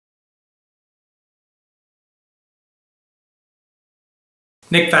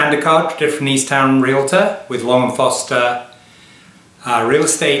Nick Vandekar, Tredyffrin Easttown Realtor with Long & Foster Real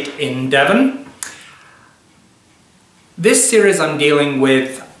Estate in Devon. This series I'm dealing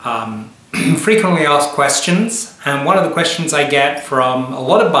with frequently asked questions, and one of the questions I get from a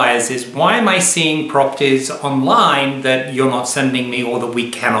lot of buyers is, why am I seeing properties online that you're not sending me or that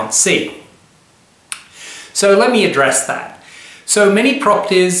we cannot see? So let me address that. So many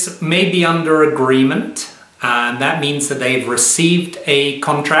properties may be under agreement, and that means that they've received a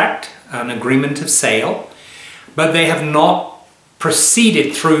contract, an agreement of sale, but they have not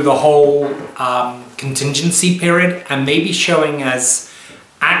proceeded through the whole contingency period and may be showing as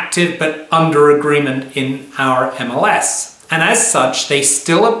active but under agreement in our MLS. And as such, they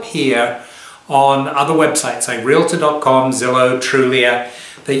still appear on other websites like Realtor.com, Zillow, Trulia,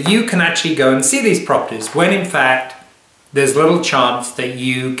 that you can actually go and see these properties when in fact there's little chance that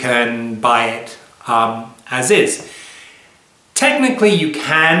you can buy it as is. Technically, you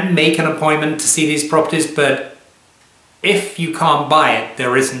can make an appointment to see these properties, but if you can't buy it,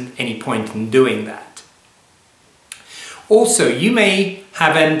 there isn't any point in doing that. Also, you may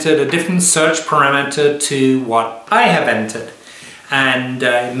have entered a different search parameter to what I have entered. And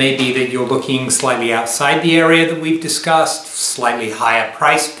it may be that you're looking slightly outside the area that we've discussed, slightly higher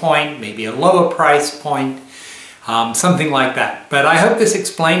price point, maybe a lower price point, something like that. But I hope this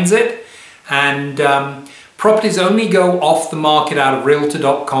explains it. And properties only go off the market out of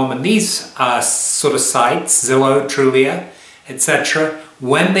Realtor.com and these sort of sites, Zillow, Trulia, etc.,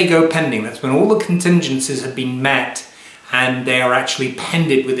 when they go pending. That's when all the contingencies have been met and they are actually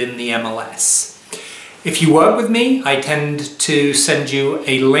pended within the MLS. If you work with me, I tend to send you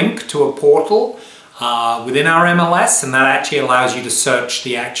a link to a portal within our MLS, and that actually allows you to search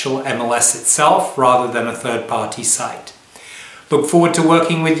the actual MLS itself rather than a third-party site. Look forward to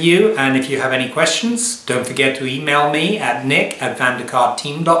working with you, and if you have any questions, don't forget to email me at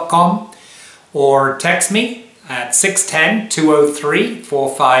nick@vandekarteam.com or text me at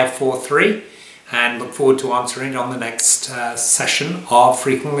 610-203-4543, and look forward to answering it on the next session of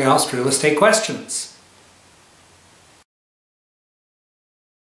Frequently Asked Real Estate Questions.